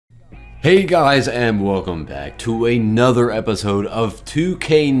Hey guys, and welcome back to another episode of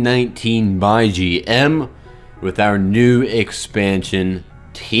 2K19 MyGM with our new expansion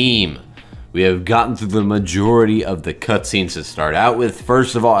team. We have gotten through the majority of the cutscenes to start out with.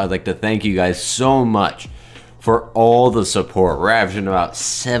 First of all, I'd like to thank you guys so much for all the support. We're averaging about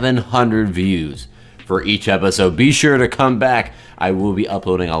 700 views for each episode. Be sure to come back. I will be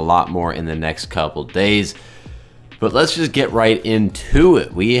uploading a lot more in the next couple days. But let's just get right into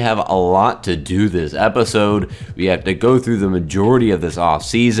it. We have a lot to do this episode. We have to go through the majority of this off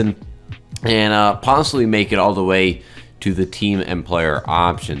season and possibly make it all the way to the team and player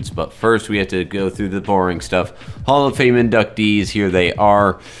options. But first we have to go through the boring stuff. Hall of Fame inductees, here they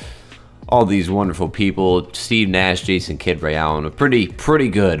are. All these wonderful people. Steve Nash, Jason Kidd, Ray Allen, a pretty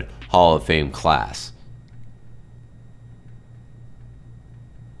good Hall of Fame class.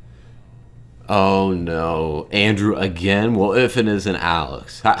 Oh no, Andrew again? Well, if it isn't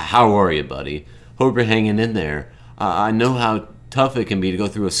Alex. How are you, buddy? Hope you're hanging in there. I know how tough it can be to go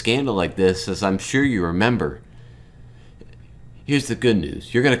through a scandal like this, as I'm sure you remember. Here's the good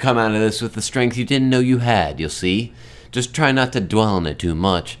news. You're going to come out of this with the strength you didn't know you had, you'll see. Just try not to dwell on it too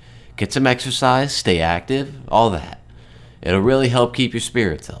much. Get some exercise, stay active, all that. It'll really help keep your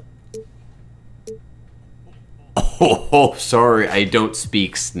spirits up. Oh, sorry, I don't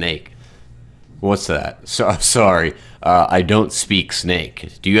speak snake. What's that? Sorry, I don't speak snake.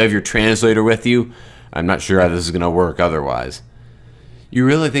 Do you have your translator with you? I'm not sure how this is going to work otherwise. You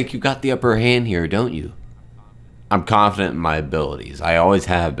really think you got the upper hand here, don't you? I'm confident in my abilities. I always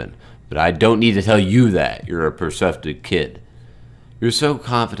have been. But I don't need to tell you that. You're a perceptive kid. You're so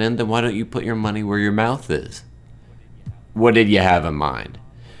confident, then why don't you put your money where your mouth is? What did you have in mind?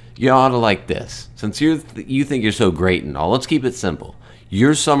 You ought to like this. Since you think you're so great and all, let's keep it simple.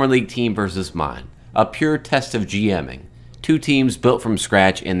 Your Summer League team versus mine. A pure test of GMing. Two teams built from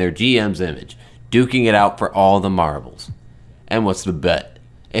scratch in their GM's image, duking it out for all the marbles. And what's the bet?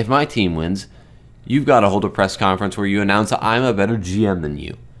 If my team wins, you've got to hold a press conference where you announce that I'm a better GM than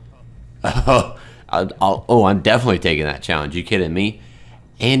you. I'm definitely taking that challenge. You kidding me?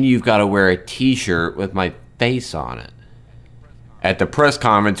 And you've got to wear a t-shirt with my face on it. At the press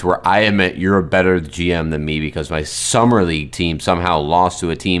conference where I admit you're a better GM than me because my Summer League team somehow lost to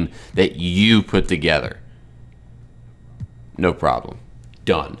a team that you put together. No problem.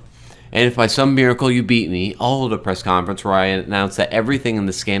 Done. And if by some miracle you beat me, I'll hold a press conference where I announce that everything in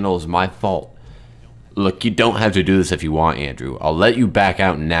the scandal is my fault. Look, you don't have to do this if you want, Andrew. I'll let you back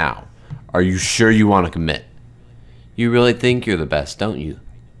out now. Are you sure you want to commit? You really think you're the best, don't you?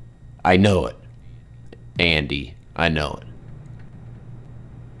 I know it. Andy, I know it.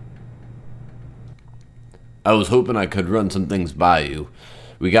 I was hoping I could run some things by you.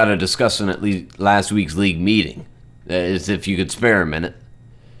 We got to discuss in at least last week's league meeting. As if you could spare a minute.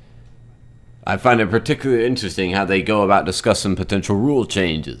 I find it particularly interesting how they go about discussing potential rule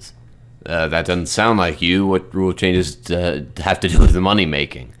changes. That doesn't sound like you. What rule changes have to do with the money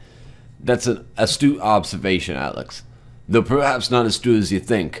making? That's an astute observation, Alex. Though perhaps not as astute as you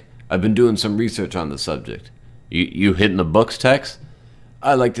think. I've been doing some research on the subject. You hitting the books, Tex?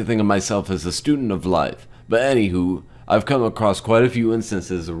 I like to think of myself as a student of life. But anywho, I've come across quite a few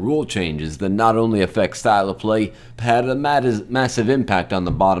instances of rule changes that not only affect style of play, but had a massive impact on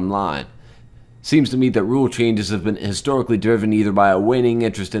the bottom line. Seems to me that rule changes have been historically driven either by a waning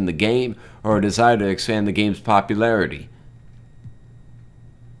interest in the game or a desire to expand the game's popularity.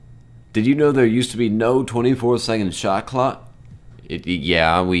 Did you know there used to be no 24-second shot clock?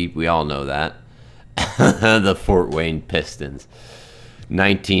 Yeah, we all know that. The Fort Wayne Pistons.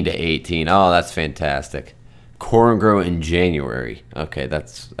 19 to 18. Oh, that's fantastic. Corn grow in January. Okay,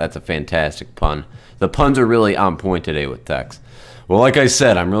 that's a fantastic pun. The puns are really on point today with Tex. Well, like I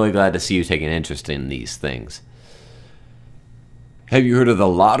said, I'm really glad to see you taking interest in these things. Have you heard of the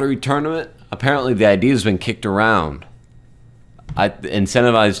lottery tournament? Apparently the idea has been kicked around. I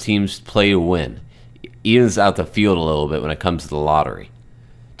incentivize teams to play to win. Evens out the field a little bit when it comes to the lottery.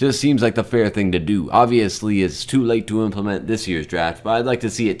 Just seems like the fair thing to do. Obviously, it's too late to implement this year's draft, but I'd like to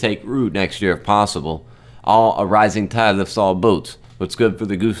see it take root next year if possible. A rising tide lifts all boats. What's good for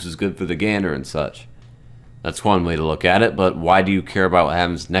the goose is good for the gander and such. That's one way to look at it, but why do you care about what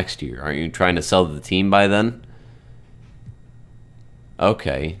happens next year? Aren't you trying to sell the team by then?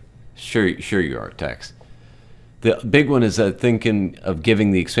 Okay. Sure you are, Tex. The big one is thinking of giving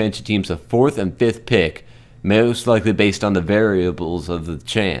the expansion teams a 4th and 5th pick, most likely based on the variables of the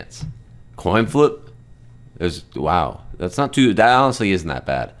chance. Coin flip? Wow. That honestly isn't that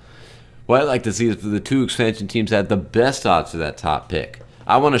bad. What I'd like to see is for the two expansion teams that have the best odds for that top pick.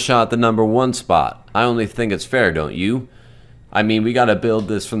 I want a shot at the #1 spot. I only think it's fair, don't you? I mean, we got to build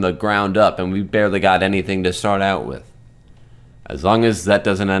this from the ground up, and we barely got anything to start out with. As long as that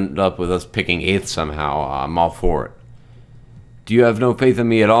doesn't end up with us picking 8th somehow, I'm all for it. Do you have no faith in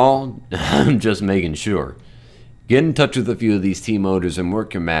me at all? I'm just making sure. Get in touch with a few of these team owners and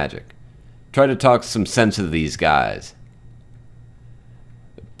work your magic. Try to talk some sense into these guys.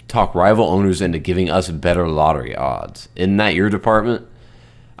 Talk rival owners into giving us better lottery odds. Isn't that your department?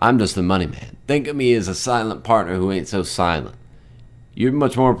 I'm just the money man. Think of me as a silent partner who ain't so silent. You're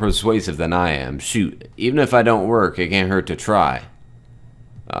much more persuasive than I am. Shoot, even if I don't work, it can't hurt to try.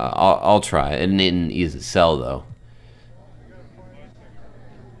 I'll try. It ain't an easy sell, though.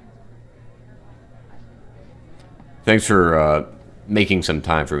 Thanks for making some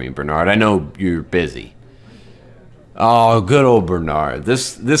time for me, Bernard. I know you're busy. Oh, good old Bernard.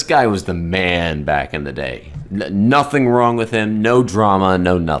 This guy was the man back in the day. Nothing wrong with him. No drama.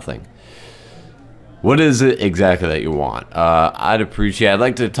 No nothing. What is it exactly that you want? I'd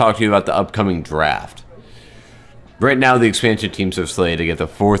like to talk to you about the upcoming draft. Right now, the expansion teams are slated to get the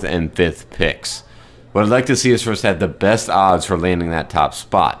 4th and 5th picks. What I'd like to see is for us to have the best odds for landing that top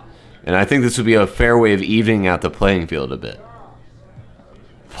spot. And I think this would be a fair way of evening out the playing field a bit.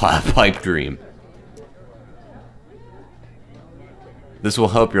 Pipe dream. This will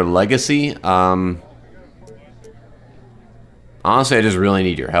help your legacy. Honestly, I just really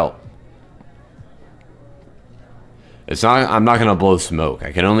need your help. I'm not going to blow smoke.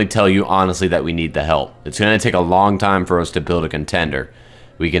 I can only tell you honestly that we need the help. It's going to take a long time for us to build a contender.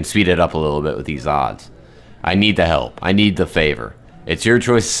 We can speed it up a little bit with these odds. I need the help. I need the favor. It's your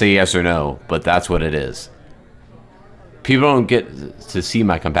choice to say yes or no, but that's what it is. People don't get to see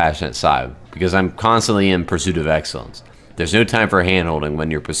my compassionate side because I'm constantly in pursuit of excellence. There's no time for hand-holding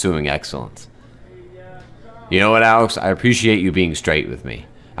when you're pursuing excellence. You know what, Alex? I appreciate you being straight with me.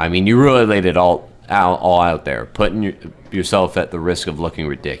 I mean, you really laid it all out there, putting yourself at the risk of looking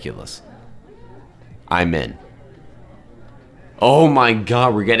ridiculous. I'm in. Oh my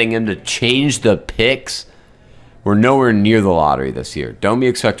god, we're getting him to change the picks? We're nowhere near the lottery this year. Don't be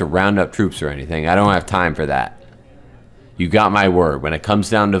expect to round up troops or anything. I don't have time for that. You got my word. When it comes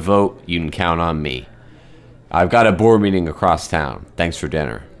down to vote, you can count on me. I've got a board meeting across town. Thanks for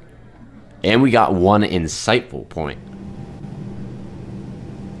dinner. And we got one insightful point.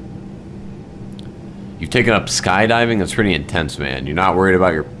 You've taken up skydiving? That's pretty intense, man. You're not worried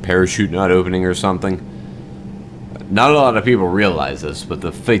about your parachute not opening or something? Not a lot of people realize this, but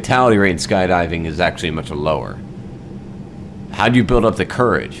the fatality rate in skydiving is actually much lower. How do you build up the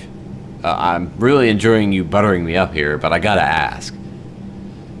courage? I'm really enjoying you buttering me up here, but I gotta ask.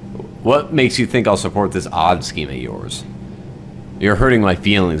 What makes you think I'll support this odd scheme of yours? You're hurting my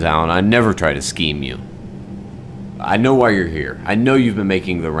feelings, Alan. I never try to scheme you. I know why you're here. I know you've been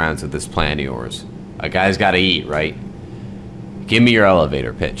making the rounds of this plan of yours. A guy's gotta eat, right? Give me your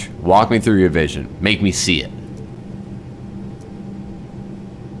elevator pitch. Walk me through your vision. Make me see it.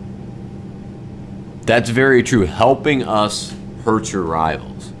 That's very true. Helping us hurt your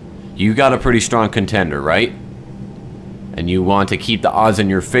rivals. You got a pretty strong contender, right? And you want to keep the odds in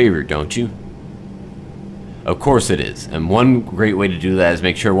your favor, don't you? Of course it is. And one great way to do that is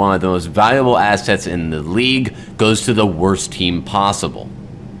make sure one of the most valuable assets in the league goes to the worst team possible.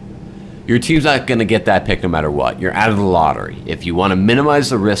 Your team's not going to get that pick no matter what. You're out of the lottery. If you want to minimize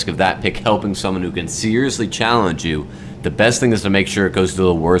the risk of that pick helping someone who can seriously challenge you, the best thing is to make sure it goes to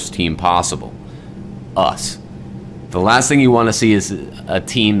the worst team possible. Us. The last thing you want to see is a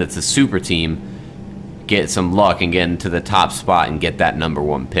team that's a super team get some luck and get into the top spot and get that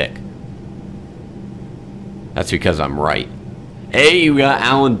 #1 pick. That's because I'm right. Hey, we got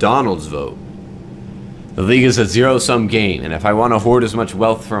Alan Donald's vote. The league is a zero-sum game, and if I want to hoard as much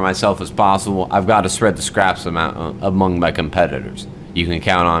wealth for myself as possible, I've got to spread the scraps among my competitors. You can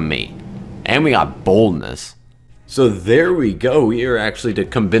count on me. And we got boldness. So there we go. We are actually to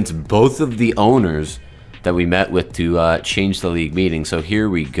convince both of the owners that we met with to change the league meeting. So here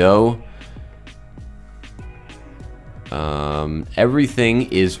we go.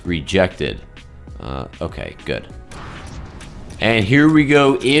 Everything is rejected. Okay, good. And here we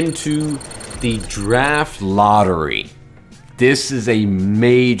go into the draft lottery. This is a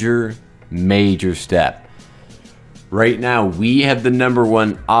major, major step. Right now, we have the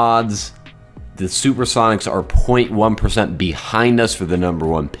 #1 odds. The Supersonics are 0.1% behind us for the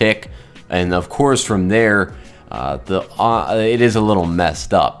 #1 pick. And of course, from there, it is a little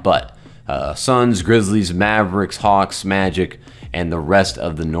messed up. But Suns, Grizzlies, Mavericks, Hawks, Magic, and the rest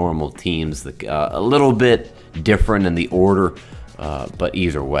of the normal teams, a little bit different in the order, but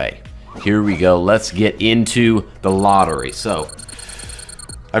either way. Here we go. Let's get into the lottery. So,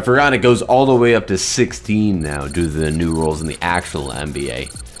 I forgot it goes all the way up to 16 now due to the new rules in the actual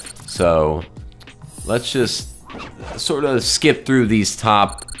NBA. So let's just sort of skip through these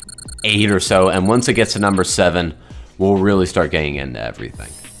top 8 or so, and once it gets to number 7, we'll really start getting into everything.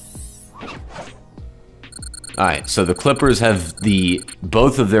 Alright, so the Clippers have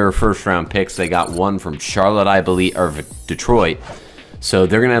both of their first round picks. They got one from Charlotte, I believe, or Detroit. So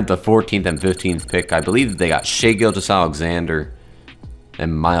they're going to have the 14th and 15th pick. I believe they got Shai Gilgeous-Alexander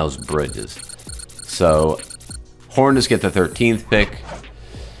and Miles Bridges. So Hornets get the 13th pick.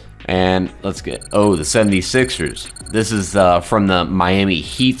 And let's get, the 76ers. This is from the Miami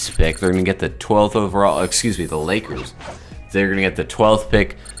Heat's pick. They're going to get the 12th overall, the Lakers. They're going to get the 12th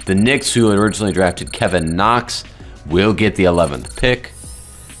pick. The Knicks, who originally drafted Kevin Knox, will get the 11th pick.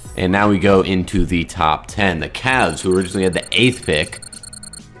 And now we go into the top 10. The Cavs, who originally had the 8th pick,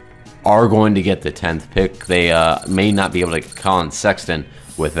 are going to get the 10th pick. They may not be able to get Colin Sexton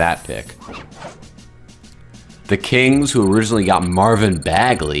with that pick. The Kings, who originally got Marvin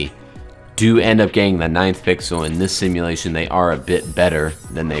Bagley, do end up getting the 9th pick, so in this simulation they are a bit better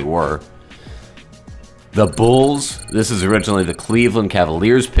than they were. The Bulls, this is originally the Cleveland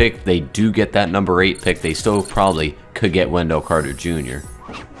Cavaliers pick. They do get that number 8 pick. They still probably could get Wendell Carter Jr.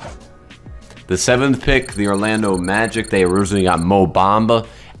 The 7th pick, the Orlando Magic, they originally got Mo Bamba,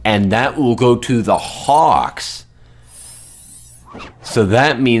 and that will go to the Hawks. So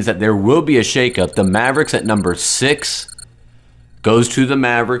that means that there will be a shakeup. The Mavericks at number 6 goes to the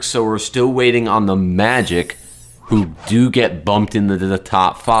Mavericks, so we're still waiting on the Magic, who do get bumped into the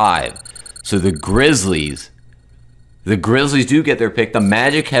top 5. So the Grizzlies do get their pick. The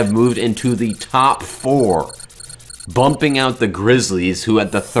Magic have moved into the top 4, bumping out the Grizzlies, who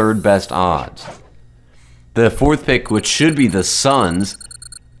had the 3rd best odds. The 4th pick, which should be the Suns,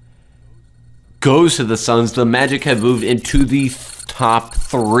 goes to the Suns. The Magic have moved into the top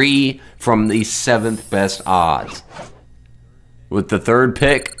 3 from the 7th best odds. With the 3rd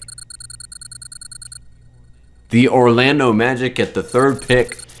pick, the Orlando Magic get the 3rd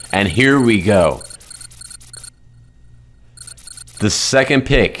pick, and here we go. The 2nd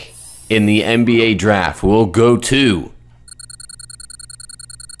pick in the NBA draft will go to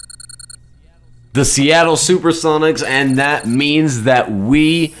the Seattle Supersonics, and that means that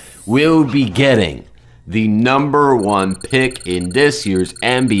we will be getting the number 1 pick in this year's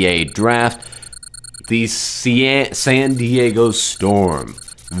NBA draft, the San Diego Storm.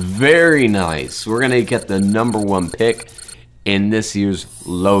 Very nice. We're going to get the number 1 pick in this year's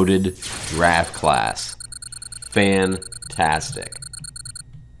loaded draft class. Fantastic.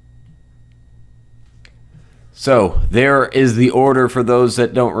 So there is the order for those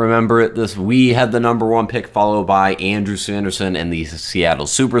that don't remember it. We had the number 1 pick, followed by Andrew Sanderson and the Seattle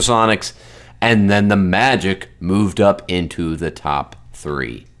Supersonics, and then the Magic moved up into the top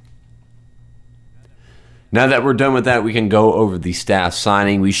 3. Now that we're done with that, we can go over the staff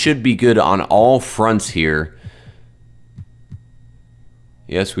signing. We should be good on all fronts here.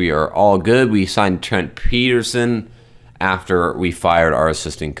 Yes, we are all good. We signed Trent Peterson after we fired our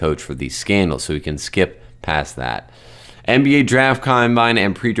assistant coach for the scandal, so we can skip past that. NBA Draft Combine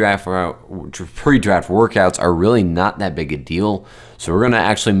and pre-draft workouts are really not that big a deal, so we're going to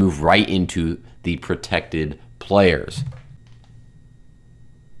actually move right into the protected players.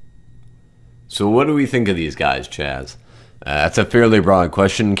 So what do we think of these guys, Chaz? That's a fairly broad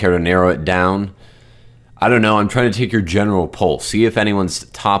question. Care to narrow it down? I don't know. I'm trying to take your general pulse. See if anyone's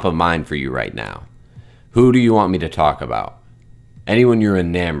top of mind for you right now. Who do you want me to talk about? Anyone you're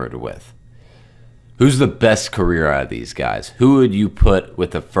enamored with? Who's the best career out of these guys? Who would you put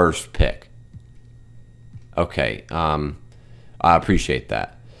with the 1st pick? Okay, I appreciate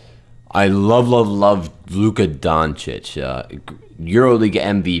that. I love Luka Doncic. EuroLeague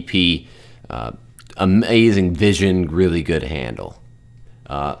MVP. Amazing vision, really good handle.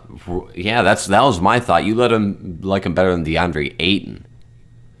 Yeah, that was my thought. You like him better than DeAndre Ayton.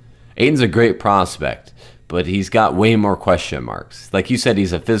 Ayton's a great prospect, but he's got way more question marks. Like you said,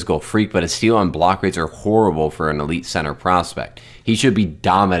 he's a physical freak, but his steal and block rates are horrible for an elite center prospect. He should be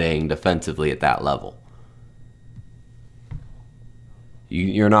dominating defensively at that level.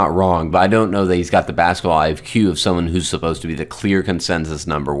 You're not wrong, but I don't know that he's got the basketball IQ of someone who's supposed to be the clear consensus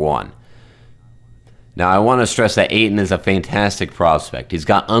number 1. Now, I want to stress that Ayton is a fantastic prospect. He's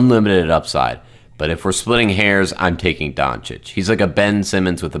got unlimited upside. But if we're splitting hairs, I'm taking Doncic. He's like a Ben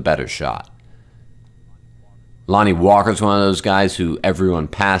Simmons with a better shot. Lonnie Walker's one of those guys who everyone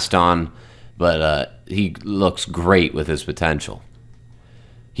passed on, but he looks great with his potential.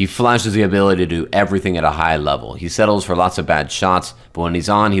 He flashes the ability to do everything at a high level. He settles for lots of bad shots, but when he's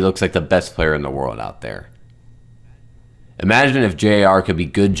on, he looks like the best player in the world out there. Imagine if JR could be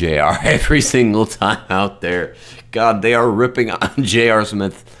good JR every single time out there. God, they are ripping on JR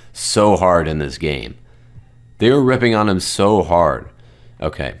Smith so hard in this game. They are ripping on him so hard.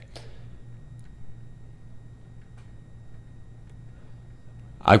 Okay.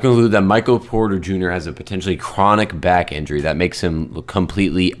 I conclude that Michael Porter Jr. has a potentially chronic back injury that makes him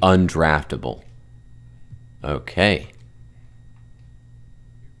completely undraftable. Okay.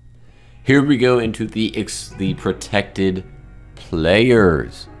 Here we go into the protected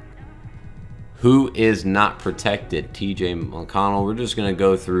players. Who is not protected? TJ McConnell. We're just going to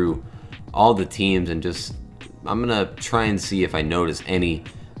go through all the teams and just... I'm going to try and see if I notice any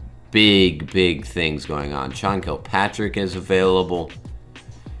big things going on. Sean Kilpatrick is available.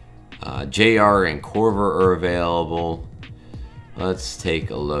 JR and Corver are available. Let's take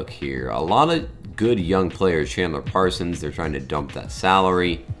a look here. A lot of good young players. Chandler Parsons, they're trying to dump that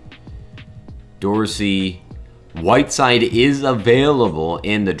salary. Dorsey. Whiteside is available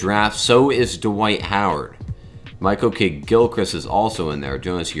in the draft. So is Dwight Howard. Michael Kidd-Gilchrist is also in there.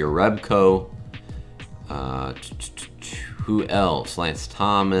 Jonas Jerebko. Who else? Lance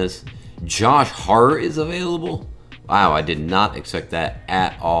Thomas. Josh Hart is available. Wow, I did not expect that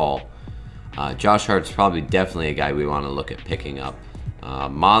at all. Josh Hart's probably definitely a guy we want to look at picking up.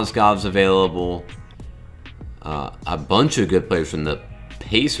 Mozgov's available. A bunch of good players from the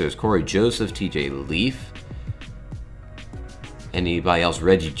Pacers. Corey Joseph, TJ Leaf. Anybody else?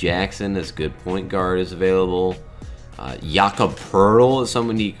 Reggie Jackson is a good point guard is available. Jakob Poeltl is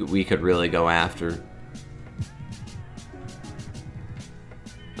someone we could really go after.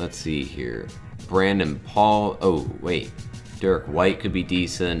 Let's see here. Brandon Paul. Oh, wait. Derek White could be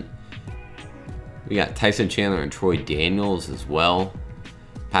decent. We got Tyson Chandler and Troy Daniels as well.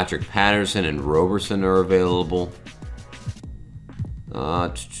 Patrick Patterson and Roberson are available.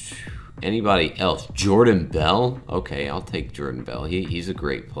 Anybody else? Jordan Bell? Okay, I'll take Jordan Bell. He's a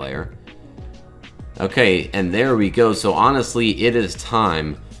great player. Okay, and there we go. So honestly, it is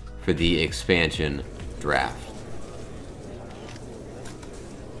time for the expansion draft.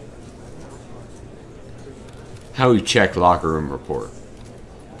 How we check locker room report.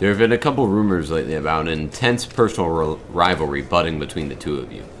 There have been a couple rumors lately about an intense personal rivalry budding between the two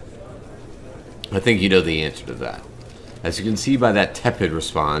of you. I think you know the answer to that. As you can see by that tepid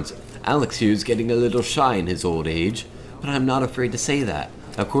response, Alex here is getting a little shy in his old age, but I'm not afraid to say that.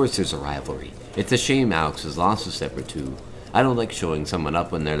 Of course there's a rivalry. It's a shame Alex has lost a step or two. I don't like showing someone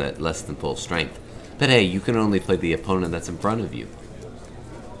up when they're at less than full strength. But hey, you can only play the opponent that's in front of you.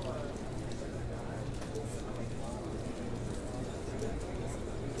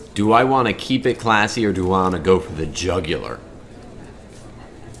 Do I want to keep it classy or do I want to go for the jugular?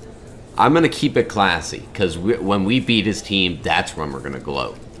 I'm going to keep it classy because when we beat his team, that's when we're going to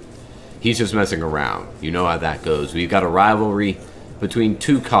glow. He's just messing around. You know how that goes. We've got a rivalry between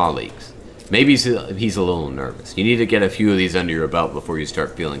two colleagues. Maybe he's a little nervous. You need to get a few of these under your belt before you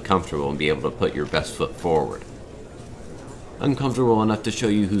start feeling comfortable and be able to put your best foot forward. I'm comfortable enough to show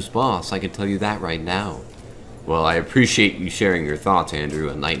you who's boss. I can tell you that right now. Well, I appreciate you sharing your thoughts,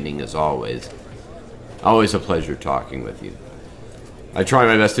 Andrew. Enlightening as always. Always a pleasure talking with you. I try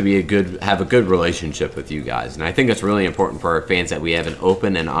my best to have a good relationship with you guys, and I think it's really important for our fans that we have an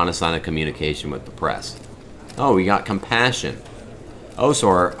open and honest line of communication with the press. Oh, we got compassion. Oh, so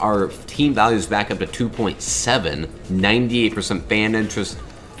our team value is back up to 2.7, 98% fan interest,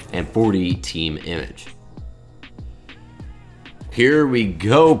 and 40 team image. Here we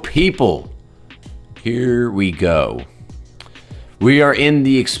go, people. Here we go. We are in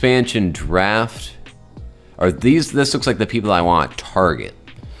the expansion draft. This looks like the people I want to target.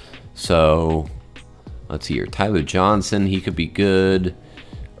 So, let's see here. Tyler Johnson, he could be good.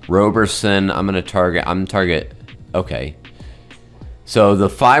 Roberson, I'm target. Okay. So, the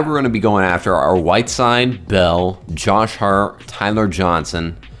 5 we're going to be going after are Whiteside, Bell, Josh Hart, Tyler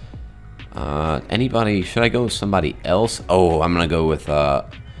Johnson. Anybody, should I go with somebody else? Oh, I'm going to go with,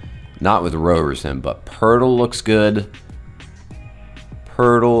 not with Roberson, but Poeltl looks good.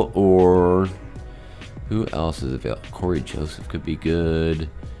 Poeltl or... who else is available? Corey Joseph could be good.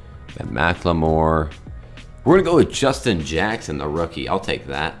 And McLemore. We're going to go with Justin Jackson, the rookie. I'll take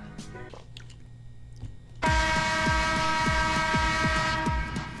that.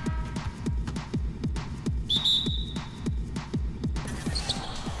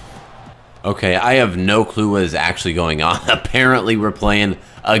 Okay, I have no clue what is actually going on. Apparently, we're playing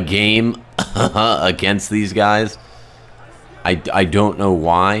a game against these guys. I don't know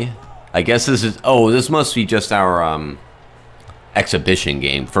why. I guess this is... oh, this must be just our exhibition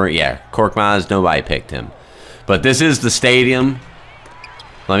game. Yeah, Korkmaz, nobody picked him. But this is the stadium.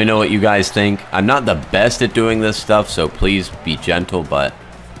 Let me know what you guys think. I'm not the best at doing this stuff, so please be gentle, but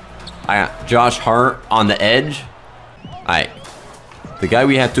I got Josh Hart on the edge. The guy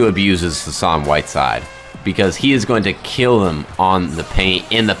we have to abuse is Hassan Whiteside, because he is going to kill him on the paint,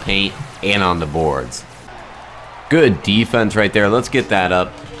 in the paint, and on the boards. Good defense right there. Let's get that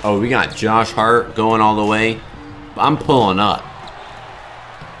up. Oh, we got Josh Hart going all the way. I'm pulling up.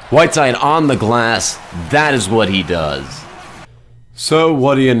 Whiteside on the glass. That is what he does. So,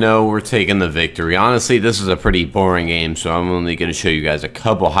 what do you know? We're taking the victory. Honestly, this is a pretty boring game, so I'm only going to show you guys a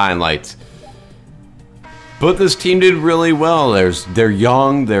couple highlights. But this team did really well. They're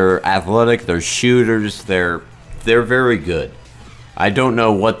young, they're athletic, they're shooters, they're very good. I don't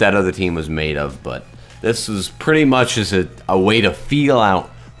know what that other team was made of, but this was pretty much just a way to feel out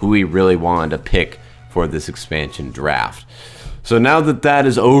who we really wanted to pick for this expansion draft. So now that that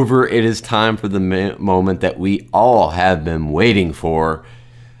is over, it is time for the moment that we all have been waiting for.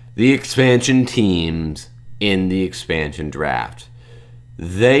 The expansion teams in the expansion draft.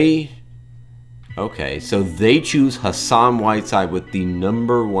 Okay, so they choose Hassan Whiteside with the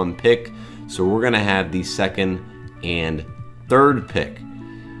 #1 pick. So we're going to have the 2nd and 3rd pick.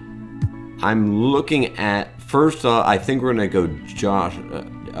 I'm looking at, first I think we're going to go Josh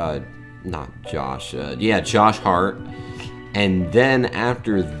Hart. And then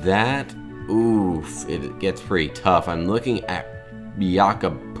after that, oof, it gets pretty tough. I'm looking at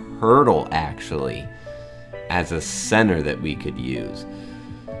Jakob Poeltl actually as a center that we could use.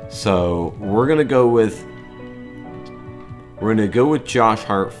 So we're gonna go with Josh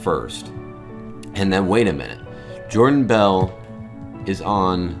Hart first, and then wait a minute. Jordan Bell is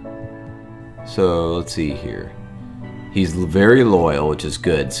on. So let's see here. He's very loyal, which is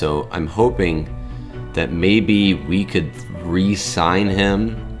good. So I'm hoping that maybe we could re-sign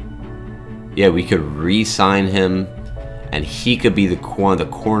him. Yeah, we could re-sign him, and he could be one of the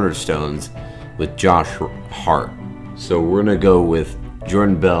cornerstones with Josh Hart. So we're gonna go with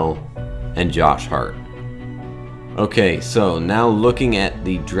Jordan Bell and Josh Hart. Okay, so now looking at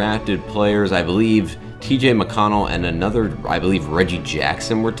the drafted players, I believe TJ McConnell and another, I believe Reggie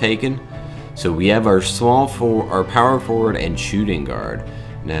Jackson were taken. So we have our power forward and shooting guard.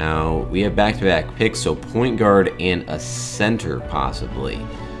 Now we have back-to-back picks, so point guard and a center possibly.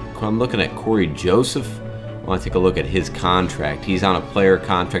 I'm looking at Corey Joseph. I want to take a look at his contract. He's on a player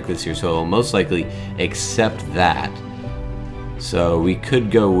contract this year, so he'll most likely accept that. So we could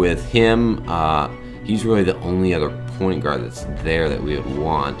go with him. He's really the only other point guard that's there that we would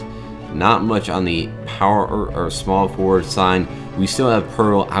want. Not much on the power or small forward side. We still have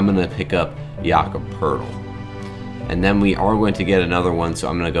Poeltl. I'm going to pick up Jakob Poeltl. And then we are going to get another one, so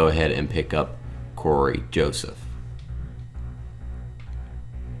I'm going to go ahead and pick up Corey Joseph.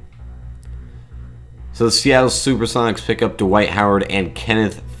 So the Seattle Supersonics pick up Dwight Howard and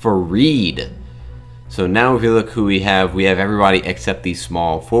Kenneth Faried. So now if you look who we have everybody except the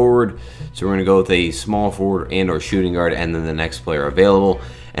small forward. So we're going to go with a small forward and or shooting guard and then the next player available.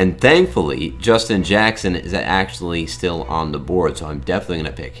 And thankfully, Justin Jackson is actually still on the board. So I'm definitely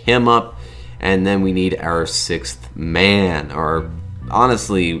going to pick him up. And then we need our 6th man, or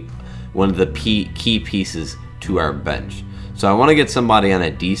honestly, one of the key pieces to our bench. So I want to get somebody on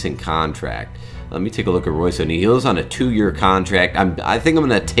a decent contract. Let me take a look at Royce O'Neal. He's on a 2-year contract. I think I'm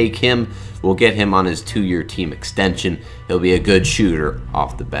going to take him. We'll get him on his 2-year team extension. He'll be a good shooter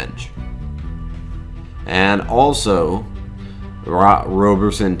off the bench. And also,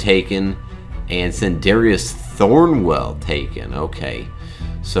 Roberson taken, and Sendarius Thornwell taken. Okay,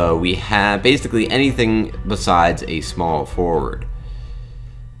 so we have basically anything besides a small forward.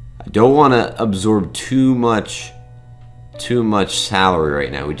 I don't want to absorb too much salary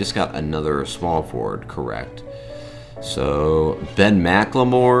right now. We just got another small forward, correct? So Ben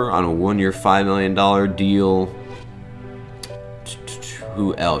McLemore on a 1-year $5 million deal.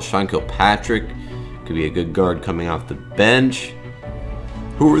 Who else? Sean Kilpatrick could be a good guard coming off the bench.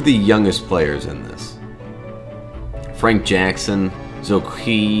 Who are the youngest players in this? Frank Jackson,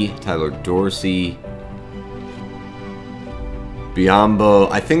 Zoki, Tyler Dorsey,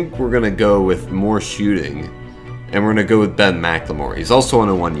 Biombo. I think we're going to go with more shooting, and we're going to go with Ben McLemore. He's also on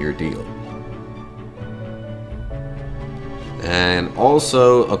a 1-year deal. And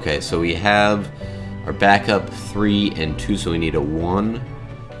also, okay, so we have our backup 3 and 2, so we need a 1,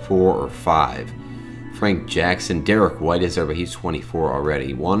 4, or 5. Frank Jackson, Derek White is there, but he's 24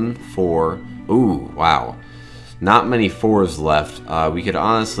 already. 1, 4, ooh, wow. Not many 4s left. We could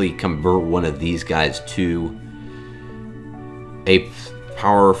honestly convert one of these guys to a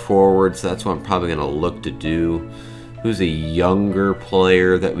power forward, so that's what I'm probably going to look to do. Who's a younger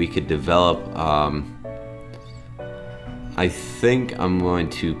player that we could develop? I think I'm going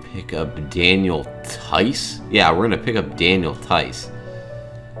to pick up Daniel Tice. Yeah, we're going to pick up Daniel Tice.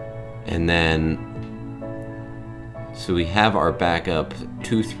 And then, so we have our backup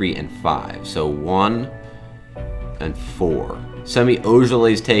 2, 3, and 5. So 1 and 4. Semi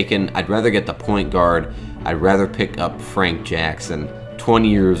Ojeley's taken. I'd rather get the point guard. I'd rather pick up Frank Jackson. 20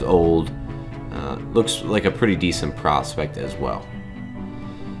 years old. Looks like a pretty decent prospect as well.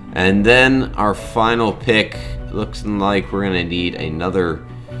 And then our final pick, looks like we're going to need another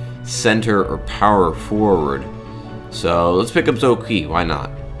center or power forward. So let's pick up Zoki. Why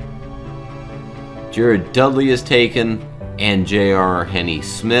not? Jared Dudley is taken, and J.R. Henney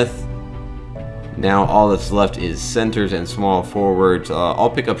Smith. Now all that's left is centers and small forwards. I'll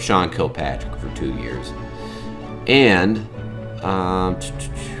pick up Sean Kilpatrick for 2 years. And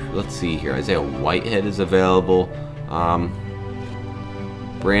let's see here. Isaiah Whitehead is available.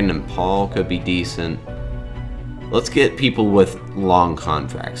 Brandon Paul could be decent. Let's get people with long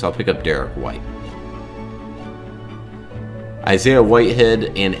contracts. I'll pick up Derek White. Isaiah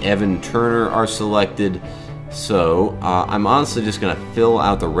Whitehead and Evan Turner are selected. So I'm honestly just going to fill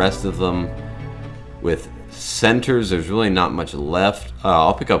out the rest of them with centers. There's really not much left.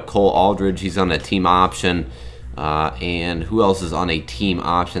 I'll pick up Cole Aldridge. He's on a team option. And who else is on a team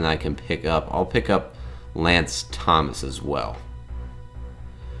option that I can pick up? I'll pick up Lance Thomas as well.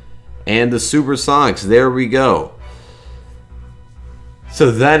 And the Supersonics, there we go.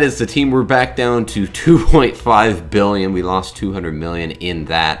 So that is the team. We're back down to $2.5 billion. We lost $200 million in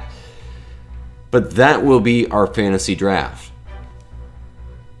that. But that will be our fantasy draft.